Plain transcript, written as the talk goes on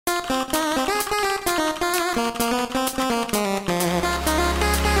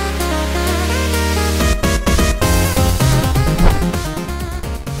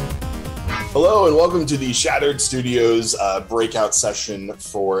Hello and welcome to the Shattered Studios breakout session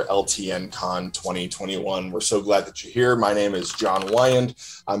for LTN Con 2021. We're so glad that you're here. My name is John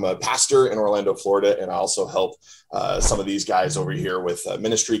Wyand. I'm a pastor in Orlando, Florida, and I also help some of these guys over here with a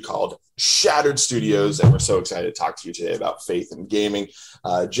ministry called Shattered Studios, and we're so excited to talk to you today about faith and gaming.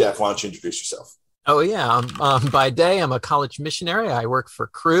 Jeff, why don't you introduce yourself? Oh, yeah. By day, I'm a college missionary. I work for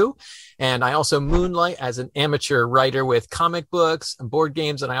Crew, and I also moonlight as an amateur writer with comic books and board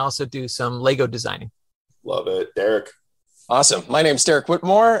games, and I also do some Lego designing. Love it. Derek? Awesome. My name is Derek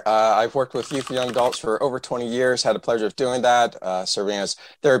Whitmore. I've worked with youth and young adults for over 20 years, had the pleasure of doing that, serving as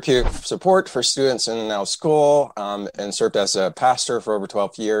therapeutic support for students in and out of school, and served as a pastor for over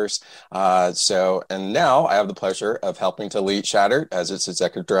 12 years. And now I have the pleasure of helping to lead Shattered as its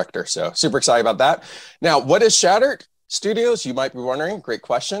executive director. So super excited about that. Now, what is Shattered Studios? You might be wondering. Great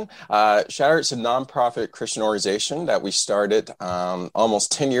question. Shattered is a nonprofit Christian organization that we started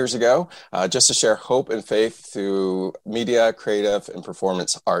almost 10 years ago, just to share hope and faith through media, creative, and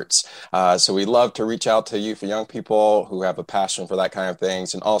performance arts. So we love to reach out to youth and young people who have a passion for that kind of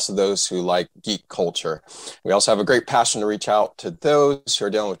things, and also those who like geek culture. We also have a great passion to reach out to those who are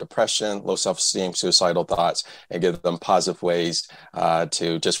dealing with depression, low self-esteem, suicidal thoughts, and give them positive ways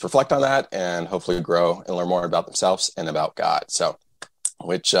to just reflect on that and hopefully grow and learn more about themselves and about God. So,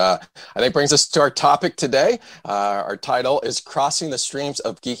 which I think brings us to our topic today. Our title is Crossing the Streams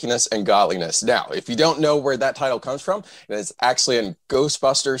of Geekiness and Godliness. Now, if you don't know where that title comes from, it is actually a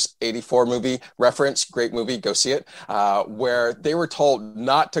Ghostbusters 84 movie reference, great movie, go see it, where they were told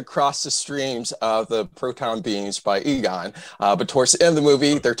not to cross the streams of the proton beams by Egon. But towards the end of the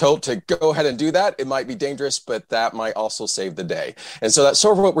movie, they're told to go ahead and do that. It might be dangerous, but that might also save the day. And so that's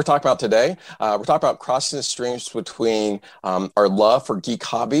sort of what we're talking about today. We're talking about crossing the streams between our love for geek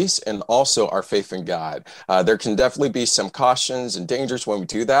hobbies and also our faith in God. There can definitely be some cautions and dangers when we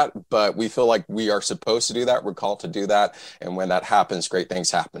do that, but we feel like we are supposed to do that. We're called to do that. And when that happens, great things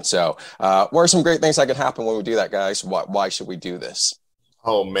happen. So what are some great things that can happen when we do that, guys? Why should we do this?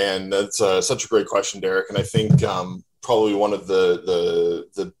 Oh, man, that's such a great question, Derek. And I think probably one of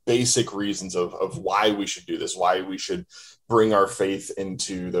the basic reasons of why we should do this, why we should bring our faith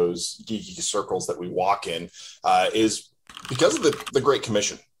into those geeky circles that we walk in is because of the Great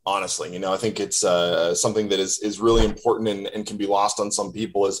Commission. Honestly, I think it's something that is really important and can be lost on some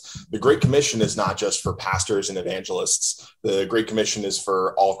people. Is the Great Commission is not just for pastors and evangelists. The Great Commission is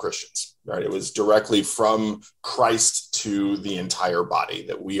for all Christians, right? It was directly from Christ to the entire body,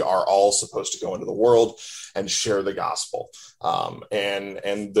 that we are all supposed to go into the world and share the gospel.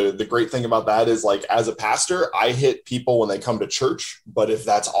 And the great thing about that is, like, as a pastor, I hit people when they come to church, but if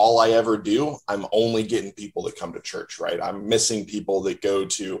that's all I ever do, I'm only getting people that come to church, right? I'm missing people that go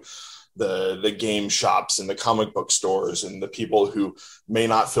to the game shops and the comic book stores and the people who may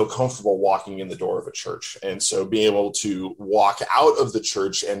not feel comfortable walking in the door of a church. And so being able to walk out of the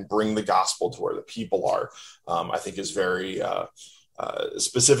church and bring the gospel to where the people are, I think is very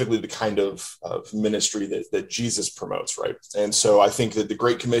specifically the kind of ministry that Jesus promotes, right? And so I think that the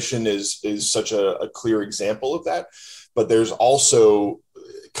Great Commission is such a clear example of that. But there's also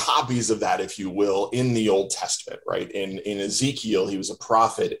copies of that, if you will, in the Old Testament, right? In Ezekiel, he was a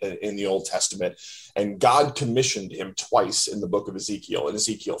prophet in the Old Testament, and God commissioned him twice in the book of Ezekiel, in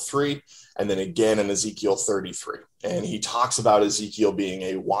Ezekiel 3, and then again in Ezekiel 33. And he talks about Ezekiel being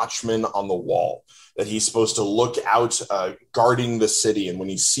a watchman on the wall, that he's supposed to look out, guarding the city. And when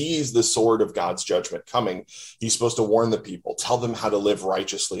he sees the sword of God's judgment coming, he's supposed to warn the people, tell them how to live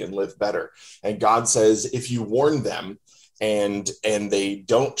righteously and live better. And God says, if you warn them, and they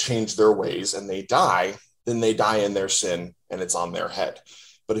don't change their ways and they die, then they die in their sin and it's on their head.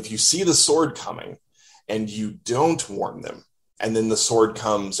 But if you see the sword coming and you don't warn them, and then the sword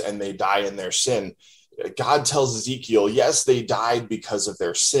comes and they die in their sin, God tells Ezekiel, yes, they died because of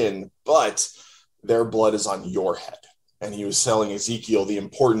their sin, but their blood is on your head. And he was telling Ezekiel the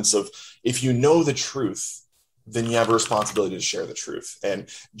importance of, if you know the truth, then you have a responsibility to share the truth. And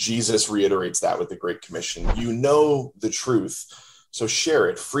Jesus reiterates that with the Great Commission. You know the truth, so share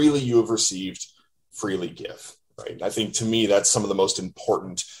it. Freely you have received, freely give. Right? I think, to me, that's some of the most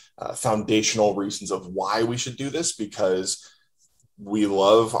important foundational reasons of why we should do this, because we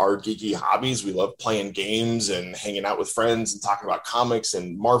love our geeky hobbies. We love playing games and hanging out with friends and talking about comics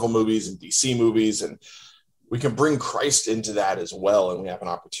and Marvel movies and DC movies, and we can bring Christ into that as well. And we have an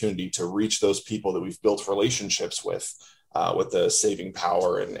opportunity to reach those people that we've built relationships with the saving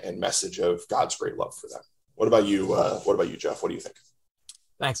power and message of God's great love for them. What about you? Jeff? What do you think?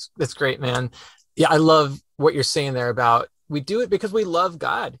 Thanks. That's great, man. Yeah, I love what you're saying there about, we do it because we love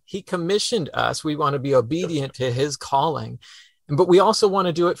God. He commissioned us. We want to be obedient to his calling. But we also want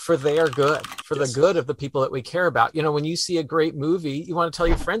to do it for their good, for Yes. the good of the people that we care about. When you see a great movie, you want to tell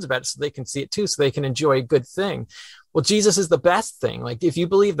your friends about it so they can see it too, so they can enjoy a good thing. Well, Jesus is the best thing. Like, if you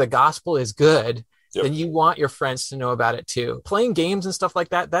believe the gospel is good, Yep. then you want your friends to know about it too. Playing games and stuff like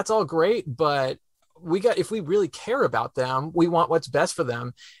that, that's all great, but if we really care about them, we want what's best for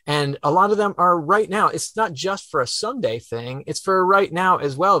them. And a lot of them are right now. It's not just for a someday thing. It's for right now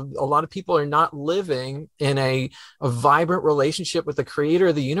as well. A lot of people are not living in a vibrant relationship with the creator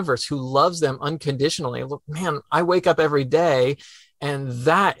of the universe who loves them unconditionally. Look, man, I wake up every day, and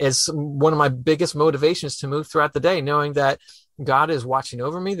that is one of my biggest motivations to move throughout the day, knowing that God is watching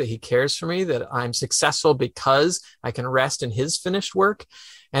over me, that he cares for me, that I'm successful because I can rest in his finished work.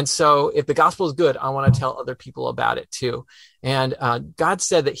 And so if the gospel is good, I want to tell other people about it too. And God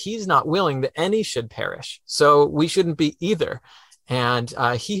said that he's not willing that any should perish. So we shouldn't be either. And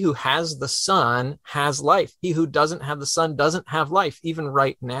he who has the Son has life. He who doesn't have the Son doesn't have life, even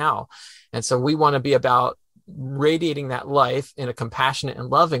right now. And so we want to be about radiating that life in a compassionate and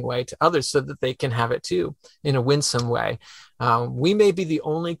loving way to others so that they can have it too in a winsome way. We may be the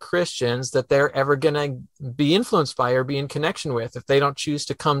only Christians that they're ever going to be influenced by or be in connection with if they don't choose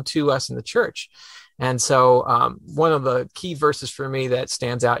to come to us in the church. And so one of the key verses for me that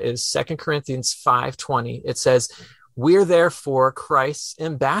stands out is 2 Corinthians 5:20. It says, "We're therefore Christ's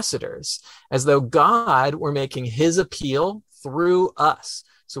ambassadors, as though God were making his appeal through us.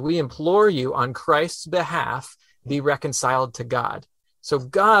 So we implore you on Christ's behalf, be reconciled to God." So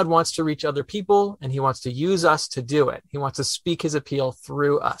God wants to reach other people, and he wants to use us to do it. He wants to speak his appeal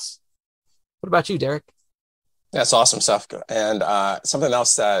through us. What about you, Derek? That's awesome stuff. And something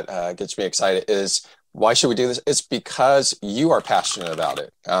else that gets me excited is, why should we do this? It's because you are passionate about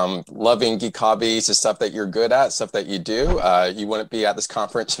it. Loving geek hobbies is stuff that you're good at, stuff that you do. You wouldn't be at this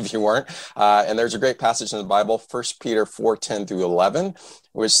conference if you weren't. And there's a great passage in the Bible, 1 Peter 4:10 through 11,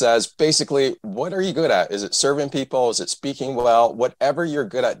 which says, basically, what are you good at? Is it serving people? Is it speaking well? Whatever you're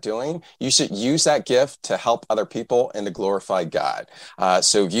good at doing, you should use that gift to help other people and to glorify God.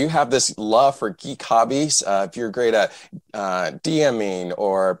 So if you have this love for geek hobbies, if you're great at DMing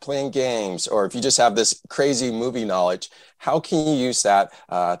or playing games, or if you just have this crazy movie knowledge, how can you use that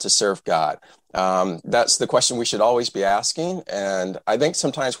to serve God? That's the question we should always be asking. And I think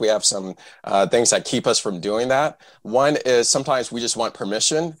sometimes we have some things that keep us from doing that. One is sometimes we just want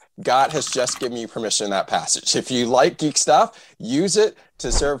permission. God has just given you permission in that passage. If you like geek stuff, use it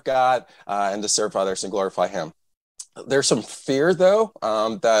to serve God and to serve others and glorify him. There's some fear, though,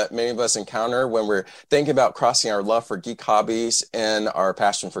 that many of us encounter when we're thinking about crossing our love for geek hobbies and our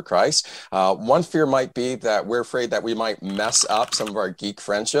passion for Christ. One fear might be that we're afraid that we might mess up some of our geek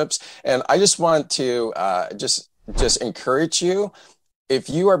friendships. And I just want to just encourage you. If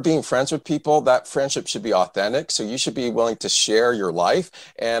you are being friends with people, that friendship should be authentic. So you should be willing to share your life.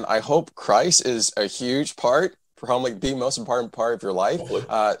 And I hope Christ is a huge part, probably the most important part of your life.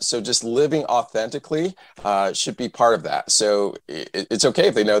 So just living authentically should be part of that. So it's okay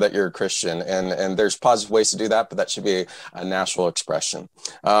if they know that you're a Christian, and there's positive ways to do that, but that should be a natural expression.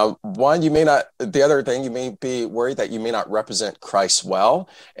 The other thing, you may be worried that you may not represent Christ well.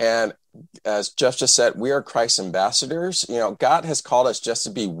 And as Jeff just said, we are Christ's ambassadors. God has called us just to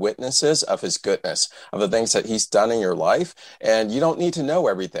be witnesses of his goodness, of the things that he's done in your life. And you don't need to know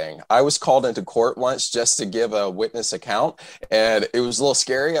everything. I was called into court once just to give a witness account. And it was a little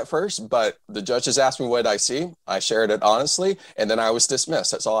scary at first, but the judges asked me what I see. I shared it honestly, and then I was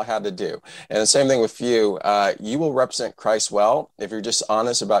dismissed. That's all I had to do. And the same thing with you. You will represent Christ well if you're just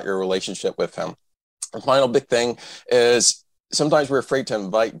honest about your relationship with him. The final big thing is, sometimes we're afraid to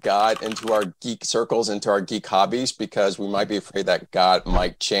invite God into our geek circles, into our geek hobbies, because we might be afraid that God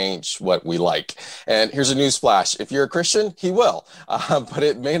might change what we like. And here's a news flash. If you're a Christian, he will, but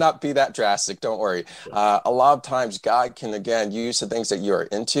it may not be that drastic. Don't worry. A lot of times God can, again, use the things that you are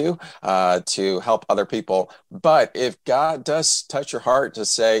into to help other people. But if God does touch your heart to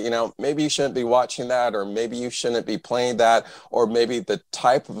say, maybe you shouldn't be watching that, or maybe you shouldn't be playing that, or maybe the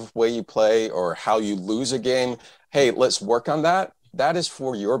type of way you play or how you lose a game, hey, let's work on that. That is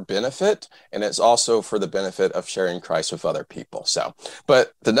for your benefit, and it's also for the benefit of sharing Christ with other people.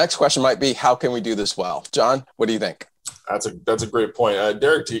 But the next question might be, how can we do this well? John, what do you think? That's a great point.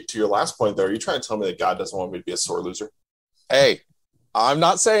 Derek, to your last point there, are you trying to tell me that God doesn't want me to be a sore loser? Hey, I'm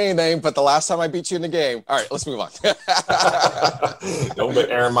not saying anything, but the last time I beat you in the game. All right, let's move on. Don't be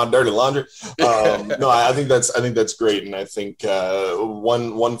airing my dirty laundry. No, I think that's great. And I think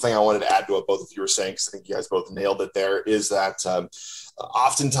one thing I wanted to add to what both of you were saying, because I think you guys both nailed it there, is that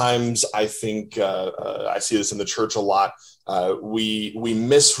oftentimes I think I see this in the church a lot. We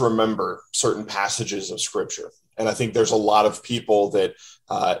misremember certain passages of scripture. And I think there's a lot of people that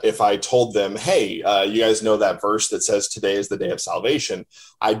if I told them, hey, you guys know that verse that says today is the day of salvation,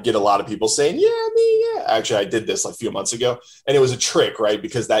 I'd get a lot of people saying, yeah, me, yeah. Actually, I did this like a few months ago, and it was a trick, right?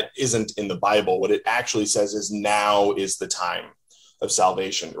 Because that isn't in the Bible. What it actually says is now is the time of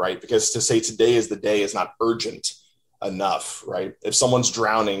salvation, right? Because to say today is the day is not urgent enough, right? If someone's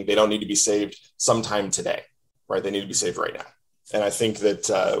drowning, they don't need to be saved sometime today, right? They need to be saved right now. And I think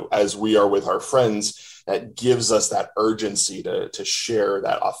that as we are with our friends, that gives us that urgency to share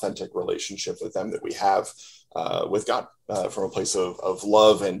that authentic relationship with them that we have with God from a place of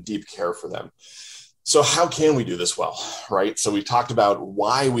love and deep care for them. So how can we do this well, right? So we've talked about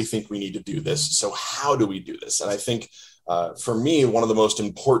why we think we need to do this. So how do we do this? And I think for me, one of the most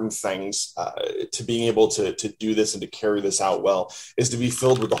important things to being able to do this and to carry this out well is to be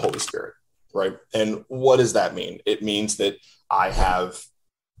filled with the Holy Spirit, right? And what does that mean? It means that I have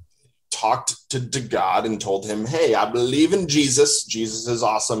talked to God and told him, hey, I believe in Jesus. Jesus is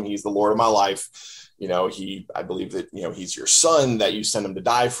awesome. He's the Lord of my life. You know, I believe that, you know, he's your son, that you sent him to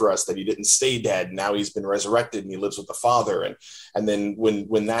die for us, that he didn't stay dead. Now he's been resurrected and he lives with the Father. And then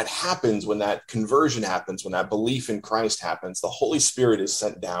when that happens, when that conversion happens, when that belief in Christ happens, the Holy Spirit is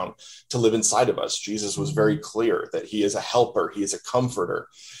sent down to live inside of us. Jesus was very clear that he is a helper. He is a comforter.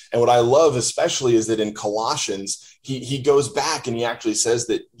 And what I love especially is that in Colossians, he goes back and he actually says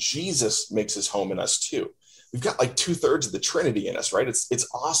that Jesus makes his home in us too. We've got like 2/3 of the Trinity in us, right? It's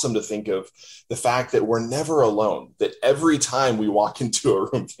awesome to think of the fact that we're never alone, that every time we walk into a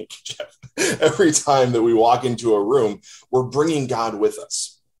room, thank you, Jeff, every time that we walk into a room, we're bringing God with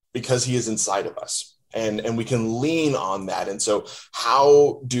us because he is inside of us. And we can lean on that. And so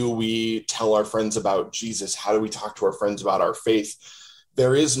how do we tell our friends about Jesus? How do we talk to our friends about our faith?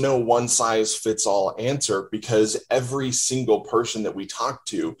 There is no one size fits all answer because every single person that we talk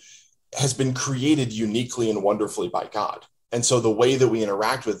to has been created uniquely and wonderfully by God. And so the way that we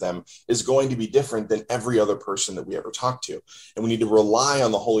interact with them is going to be different than every other person that we ever talk to. And we need to rely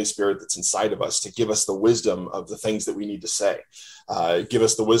on the Holy Spirit that's inside of us to give us the wisdom of the things that we need to say, give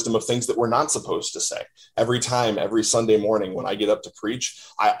us the wisdom of things that we're not supposed to say. Every Sunday morning when I get up to preach,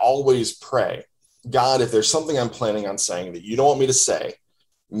 I always pray, God, if there's something I'm planning on saying that you don't want me to say,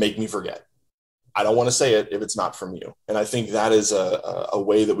 make me forget. I don't want to say it if it's not from you. And I think that is a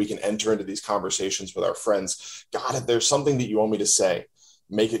way that we can enter into these conversations with our friends. God, if there's something that you want me to say,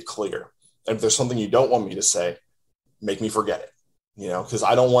 make it clear. And if there's something you don't want me to say, make me forget it. You know, because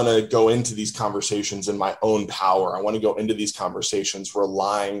I don't want to go into these conversations in my own power. I want to go into these conversations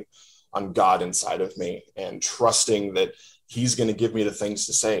relying on God inside of me and trusting that he's going to give me the things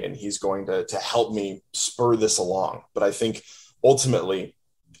to say and he's going to help me spur this along. But I think ultimately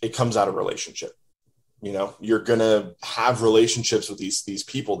it comes out of relationship. You know, you're going to have relationships with these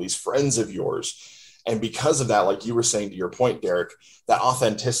people, these friends of yours. And because of that, like you were saying to your point, Derek, that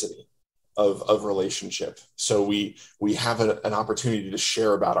authenticity of relationship. So we have an opportunity to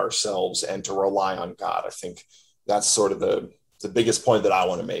share about ourselves and to rely on God. I think that's sort of the biggest point that I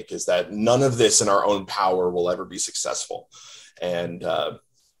want to make is that none of this in our own power will ever be successful. And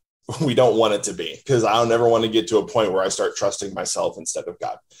we don't want it to be, because I don't ever want to get to a point where I start trusting myself instead of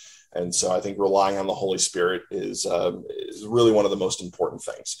God. And so I think relying on the Holy Spirit is really one of the most important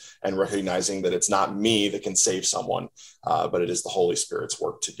things, and recognizing that it's not me that can save someone, but it is the Holy Spirit's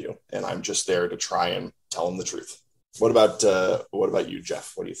work to do. And I'm just there to try and tell them the truth. What about you,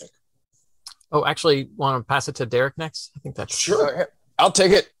 Jeff? What do you think? Oh, actually, want to pass it to Derek next? I think that's sure. I'll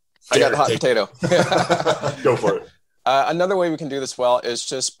take it. Derek, I got the hot potato. Go for it. Another way we can do this well is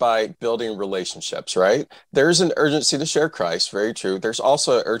just by building relationships, right? There's an urgency to share Christ, very true. There's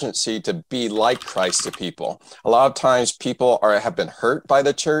also an urgency to be like Christ to people. A lot of times people have been hurt by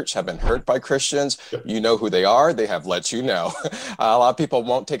the church, have been hurt by Christians. Yep. You know who they are. They have let you know. A lot of people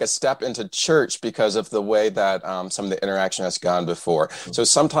won't take a step into church because of the way that some of the interaction has gone before. Mm-hmm. So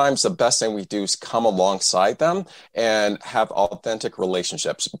sometimes the best thing we do is come alongside them and have authentic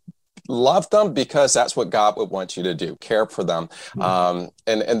relationships. Love them because that's what God would want you to do. Care for them. And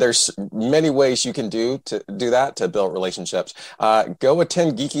there's many ways you can do that to build relationships. Go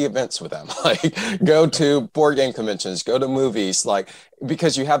attend geeky events with them. Like go to board game conventions, go to movies,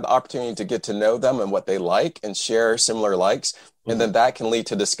 because you have the opportunity to get to know them and what they like and share similar likes. And then that can lead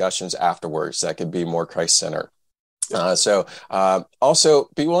to discussions afterwards that could be more Christ-centered. Also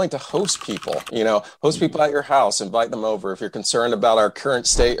be willing to host people, host people at your house, invite them over. If you're concerned about our current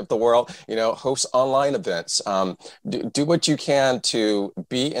state of the world, host online events, do what you can to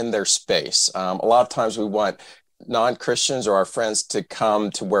be in their space. A lot of times we want non-Christians or our friends to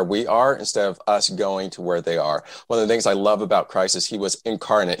come to where we are instead of us going to where they are. One of the things I love about Christ is he was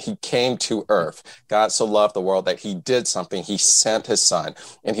incarnate. He came to earth. God so loved the world that he did something. He sent his son,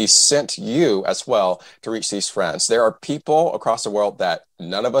 and he sent you as well to reach these friends. There are people across the world that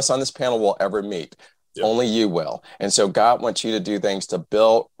none of us on this panel will ever meet. Yep. Only you will. And so God wants you to do things to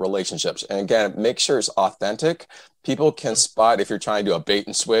build relationships. And again, make sure it's authentic. People can spot if you're trying to do a bait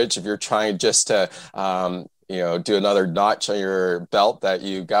and switch, if you're trying just to, do another notch on your belt that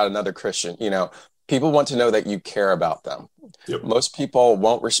you got another Christian. People want to know that you care about them. Yep. Most people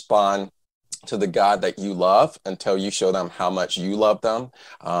won't respond to the God that you love until you show them how much you love them.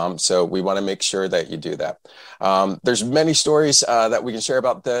 So we want to make sure that you do that. There's many stories that we can share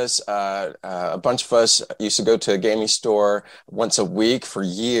about this. A bunch of us used to go to a gaming store once a week for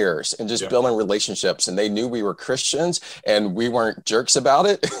years and just building relationships. And they knew we were Christians and we weren't jerks about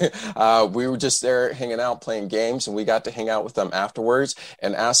it. We were just there hanging out, playing games, and we got to hang out with them afterwards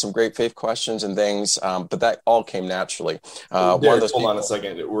and ask some great faith questions and things. But that all came naturally. Hold on a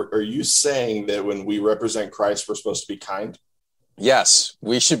second. Are you saying that when we represent Christ, we're supposed to be kind? Yes,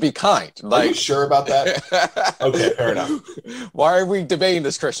 we should be kind. Are you sure about that? Okay, fair enough. Why are we debating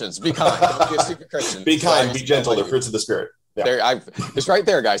this, Christians? Be kind. Don't be a stupid Christian. Be kind, be gentle, the fruits of the Spirit. Yeah. It's right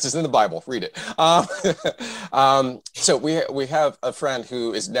there, guys. It's in the Bible. Read it. So we have a friend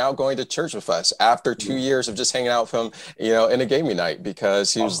who is now going to church with us after 2 years of just hanging out with him, in a gaming night,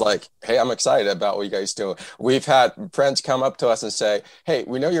 because he was like, "Hey, I'm excited about what you guys do." We've had friends come up to us and say, "Hey,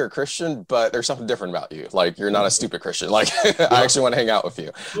 we know you're a Christian, but there's something different about you. Like, you're not a stupid Christian. Like, I actually want to hang out with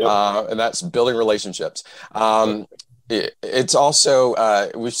you." And that's building relationships. It's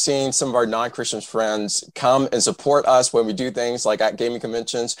also, we've seen some of our non-Christian friends come and support us when we do things like at gaming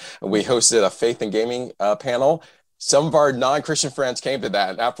conventions. We hosted a faith and gaming panel. Some of our non-Christian friends came to that,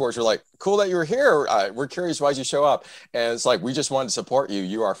 and afterwards we're like, "Cool that you were here. We're curious why you show up." And it's like, we just wanted to support you.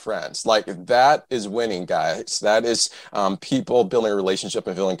 You are friends. Like, that is winning, guys. That is people building a relationship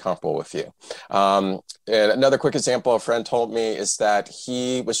and feeling comfortable with you. And another quick example a friend told me is that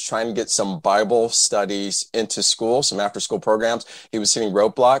he was trying to get some Bible studies into school, some after-school programs. He was hitting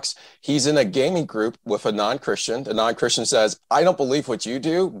roadblocks. He's in a gaming group with a non-Christian. The non-Christian says, "I don't believe what you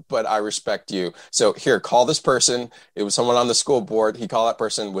do, but I respect you. So here, call this person." It was someone on the school board. He called that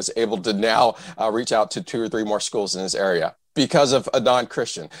person, was able to now reach out to 2 or 3 more schools in his area because of a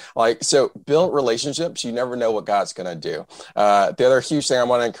non-Christian. So build relationships. You never know what God's going to do. The other huge thing I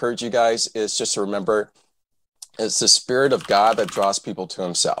want to encourage you guys is just to remember, it's the Spirit of God that draws people to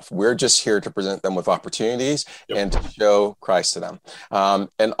himself. We're just here to present them with opportunities and to show Christ to them.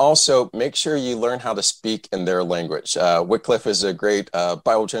 And also make sure you learn how to speak in their language. Wycliffe is a great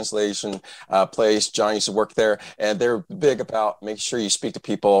Bible translation place. John used to work there, and they're big about making sure you speak to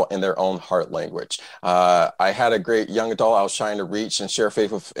people in their own heart language. I had a great young adult I was trying to reach and share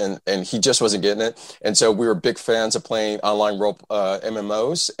faith with, and he just wasn't getting it. And so we were big fans of playing online role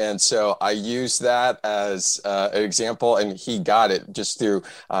MMOs. And so I used that as an example, and he got it just through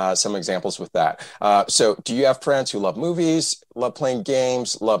some examples with that. So do you have friends who love movies, love playing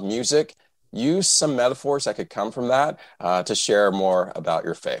games, love music? Use some metaphors that could come from that to share more about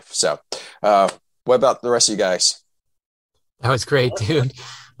your faith. So what about the rest of you guys? That was great, dude.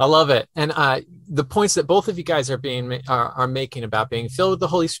 I love it. And the points that both of you guys are making about being filled with the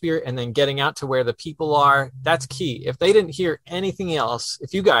Holy Spirit and then getting out to where the people are, that's key. If they didn't hear anything else,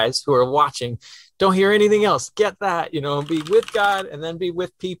 if you guys who are watching don't hear anything else, get that, be with God and then be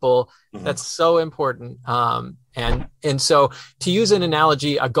with people. Mm-hmm. That's so important. And so to use an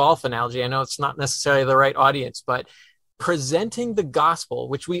analogy, a golf analogy, I know it's not necessarily the right audience, but presenting the gospel,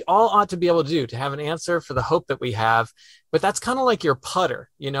 which we all ought to be able to do, to have an answer for the hope that we have. But that's kind of like your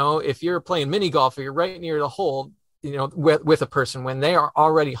putter. If you're playing mini golf or you're right near the hole, with a person, when they are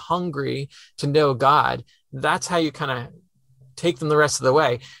already hungry to know God, that's how you kind of take them the rest of the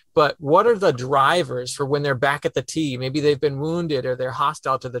way. But what are the drivers for when they're back at the tee? Maybe they've been wounded or they're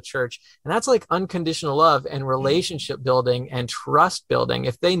hostile to the church. And that's like unconditional love and relationship building and trust building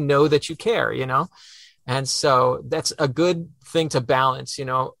if they know that you care, And so that's a good thing to balance.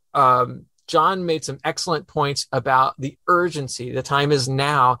 John made some excellent points about the urgency. The time is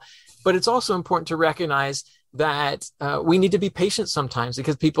now, but it's also important to recognize that we need to be patient sometimes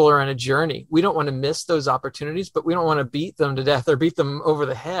because people are on a journey. We don't want to miss those opportunities, but we don't want to beat them to death or beat them over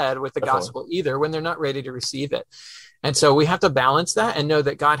the head with the gospel either when they're not ready to receive it. And so we have to balance that and know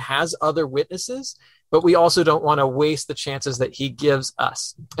that God has other witnesses, but we also don't want to waste the chances that he gives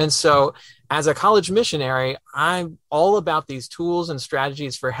us. And so as a college missionary, I'm all about these tools and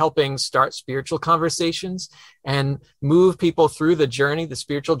strategies for helping start spiritual conversations and move people through the journey, the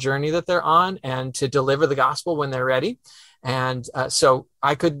spiritual journey that they're on, and to deliver the gospel when they're ready. And so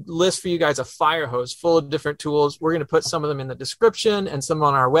I could list for you guys a fire hose full of different tools. We're going to put some of them in the description and some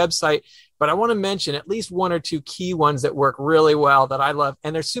on our website, but I want to mention at least one or two key ones that work really well that I love.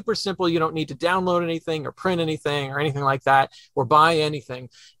 And they're super simple. You don't need to download anything or print anything or anything like that or buy anything.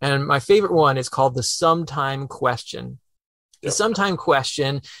 And my favorite one is called the Sometime Question. The Sometime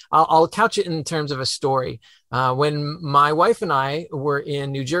Question, I'll couch it in terms of a story. When my wife and I were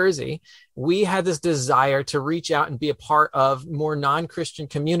in New Jersey, we had this desire to reach out and be a part of more non-Christian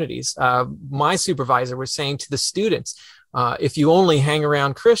communities. My supervisor was saying to the students, if you only hang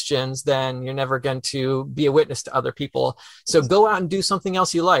around Christians, then you're never going to be a witness to other people. So go out and do something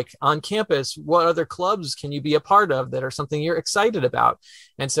else you like. On campus, what other clubs can you be a part of that are something you're excited about?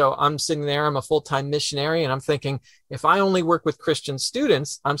 And so I'm sitting there, I'm a full-time missionary, and I'm thinking, if I only work with Christian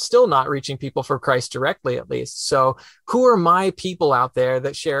students, I'm still not reaching people for Christ directly, at least. So who are my people out there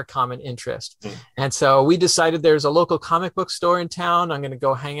that share a common interest? And so we decided there's a local comic book store in town. I'm going to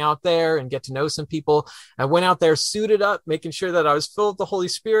go hang out there and get to know some people. I went out there suited up, making sure that I was filled with the Holy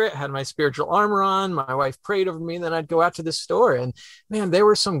Spirit, had my spiritual armor on. My wife prayed over me, and then I'd go out to the store. And man, there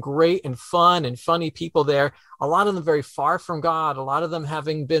were some great and fun and funny people there. A lot of them very far from God, a lot of them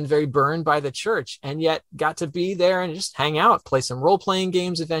having been very burned by the church, and yet got to be there and just hang out, play some role-playing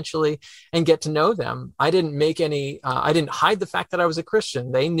games eventually, and get to know them. I didn't I didn't hide the fact that I was a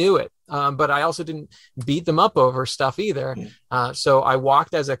Christian. They knew it. But I also didn't beat them up over stuff either. So I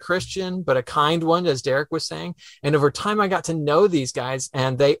walked as a Christian, but a kind one, as Derek was saying. And over time, I got to know these guys,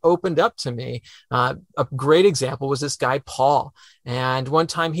 and they opened up to me. A great example was this guy, Paul. And one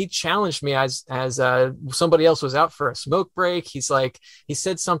time he challenged me as somebody else was out for a smoke break. He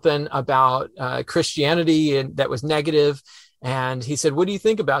said something about Christianity and that was negative. And he said, "What do you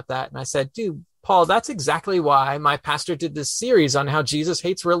think about that?" And I said, "Dude, Paul, that's exactly why my pastor did this series on how Jesus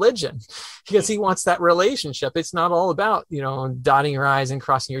hates religion, because he wants that relationship. It's not all about, dotting your I's and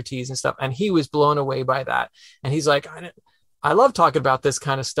crossing your T's and stuff." And he was blown away by that. And he's like, I love talking about this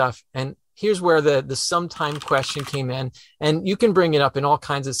kind of stuff. And here's where the sometime question came in. And you can bring it up in all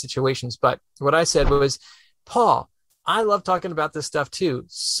kinds of situations. But what I said was, "Paul, I love talking about this stuff too.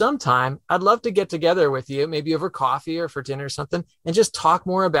 Sometime I'd love to get together with you, maybe over coffee or for dinner or something, and just talk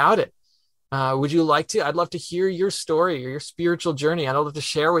more about it. Would you like to? I'd love to hear your story or your spiritual journey. I'd love to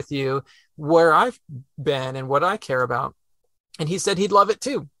share with you where I've been and what I care about." And he said he'd love it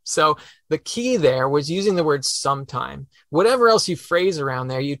too. So the key there was using the word sometime. Whatever else you phrase around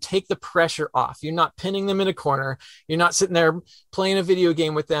there, you take the pressure off. You're not pinning them in a corner. You're not sitting there playing a video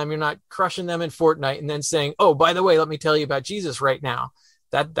game with them. You're not crushing them in Fortnite and then saying, "Oh, by the way, let me tell you about Jesus right now."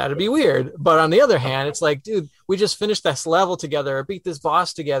 That'd be weird. But on the other hand, it's like, dude, we just finished this level together, or beat this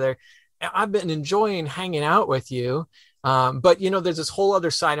boss together. I've been enjoying hanging out with you. But there's this whole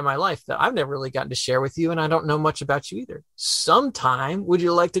other side of my life that I've never really gotten to share with you. And I don't know much about you either. Sometime, would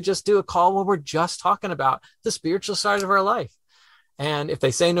you like to just do a call where we're just talking about the spiritual side of our life? And if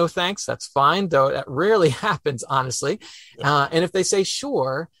they say no, thanks, that's fine, though that rarely happens, honestly. And if they say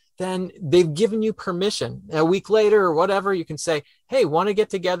sure, then they've given you permission. A week later or whatever, you can say, "Hey, want to get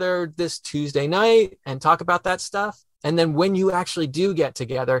together this Tuesday night and talk about that stuff?" And then when you actually do get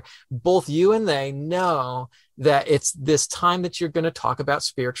together, both you and they know that it's this time that you're going to talk about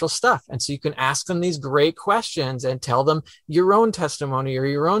spiritual stuff. And so you can ask them these great questions and tell them your own testimony or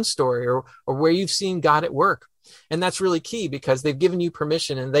your own story or where you've seen God at work. And that's really key, because they've given you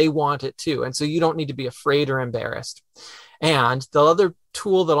permission and they want it too. And so you don't need to be afraid or embarrassed. And the other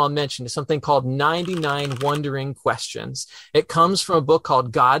tool that I'll mention is something called 99 Wondering Questions. It comes from a book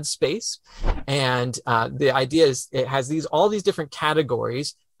called God's Space. And the idea is it has all these different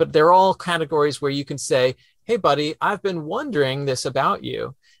categories, but they're all categories where you can say, "Hey, buddy, I've been wondering this about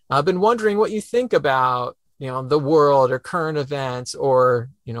you. I've been wondering what you think about, the world or current events or,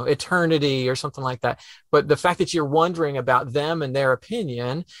 eternity or something like that." But the fact that you're wondering about them and their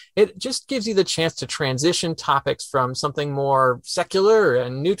opinion, it just gives you the chance to transition topics from something more secular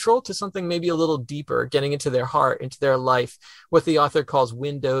and neutral to something maybe a little deeper, getting into their heart, into their life, what the author calls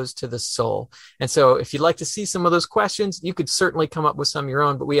windows to the soul. And so if you'd like to see some of those questions, you could certainly come up with some of your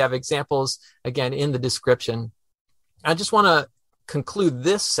own, but we have examples, again, in the description. I just want to conclude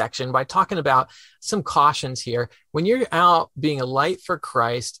this section by talking about some cautions here. When you're out being a light for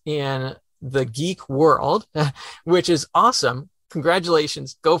Christ in the geek world, which is awesome,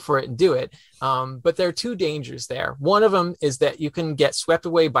 congratulations, go for it and do it. But there are two dangers there. One of them is that you can get swept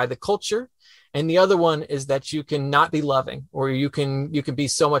away by the culture And the other one is that you can not be loving, or you can be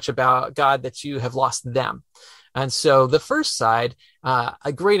so much about God that you have lost them. And so the first side,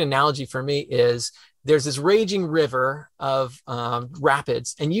 a great analogy for me is there's this raging river of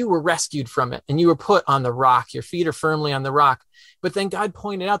rapids, and you were rescued from it, and you were put on the rock. Your feet are firmly on the rock. But then God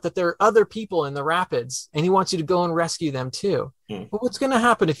pointed out that there are other people in the rapids, and he wants you to go and rescue them too. But what's going to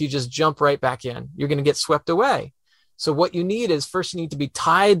happen if you just jump right back in? You're going to get swept away. So what you need is, first, you need to be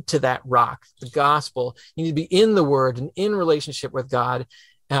tied to that rock, the gospel. You need to be in the word and in relationship with God,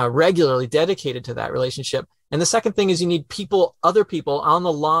 regularly dedicated to that relationship. And the second thing is you need other people on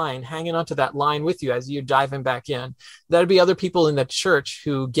the line, hanging onto that line with you as you're diving back in. That'd be other people in the church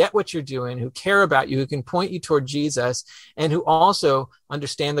who get what you're doing, who care about you, who can point you toward Jesus, and who also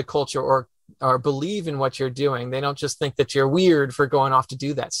understand the culture or believe in what you're doing. They don't just think that you're weird for going off to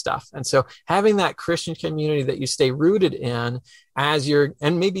do that stuff. And so having that Christian community that you stay rooted in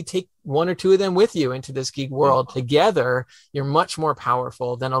and maybe take one or two of them with you into this geek world together, you're much more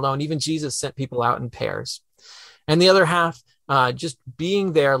powerful than alone. Even Jesus sent people out in pairs. And the other half, just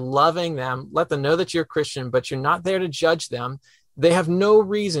being there, loving them, let them know that you're a Christian, but you're not there to judge them. They have no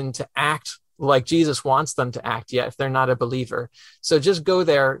reason to act like Jesus wants them to act yet if they're not a believer. So just go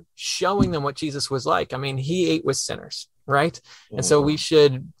there, showing them what Jesus was like. I mean, he ate with sinners, right? And so we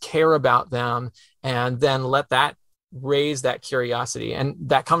should care about them, and then let that raise that curiosity. And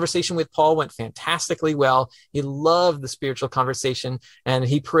that conversation with Paul went fantastically well. He loved the spiritual conversation, and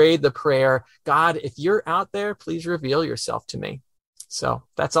he prayed the prayer, God, if you're out there, please reveal yourself to me. So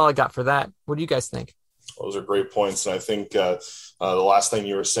that's all I got for that. What do you guys think? Those are great points. And I think the last thing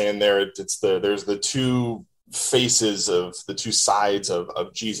you were saying there, there's the two faces of the two sides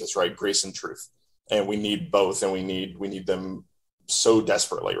of Jesus, right? Grace and truth. And we need both, and we need them so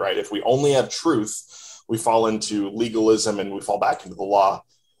desperately, right? If we only have truth, we fall into legalism and we fall back into the law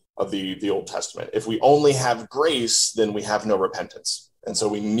of the Old Testament. If we only have grace, then we have no repentance. And so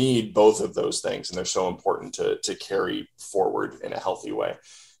we need both of those things, and they're so important to carry forward in a healthy way.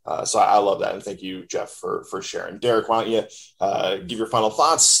 So I love that. And thank you, Jeff, for sharing. Derek, why don't you give your final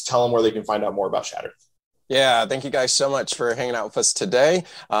thoughts, tell them where they can find out more about Shattered. Yeah, thank you guys so much for hanging out with us today.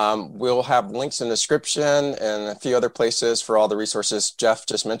 We'll have links in the description and a few other places for all the resources Jeff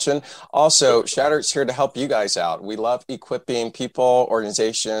just mentioned. Also, Shattered's here to help you guys out. We love equipping people,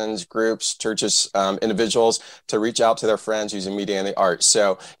 organizations, groups, churches, individuals to reach out to their friends using media and the arts.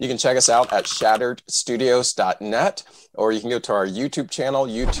 So you can check us out at shatteredstudios.net, or you can go to our YouTube channel,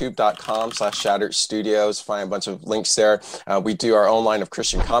 youtube.com/shatteredstudios, find a bunch of links there. We do our own line of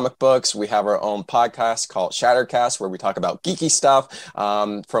Christian comic books. We have our own podcast called Shattercast, where we talk about geeky stuff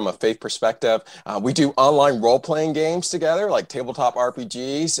from a faith perspective. We do online role-playing games together, like tabletop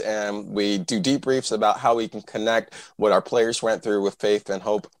RPGs, and we do debriefs about how we can connect what our players went through with faith and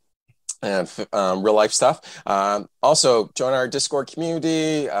hope and real life stuff. Also, join our Discord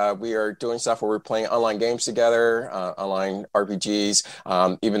community. We are doing stuff where we're playing online games together, online RPGs,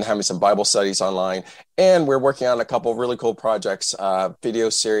 even having some Bible studies online. And we're working on a couple of really cool projects, video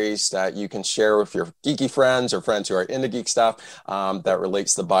series that you can share with your geeky friends or friends who are into geek stuff that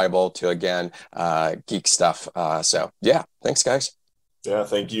relates the Bible to, again, geek stuff. So yeah, thanks, guys. Yeah,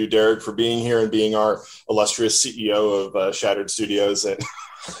 thank you, Derek, for being here and being our illustrious CEO of Shattered Studios. And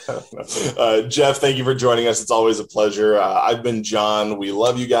Jeff, thank you for joining us. It's always a pleasure. I've been John. We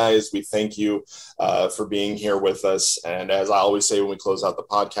love you guys. We thank you for being here with us. And as I always say when we close out the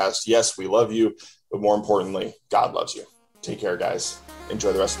podcast, yes, we love you, but more importantly, God loves you. Take care, guys.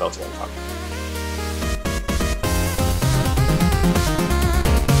 Enjoy the rest of LTN Talk.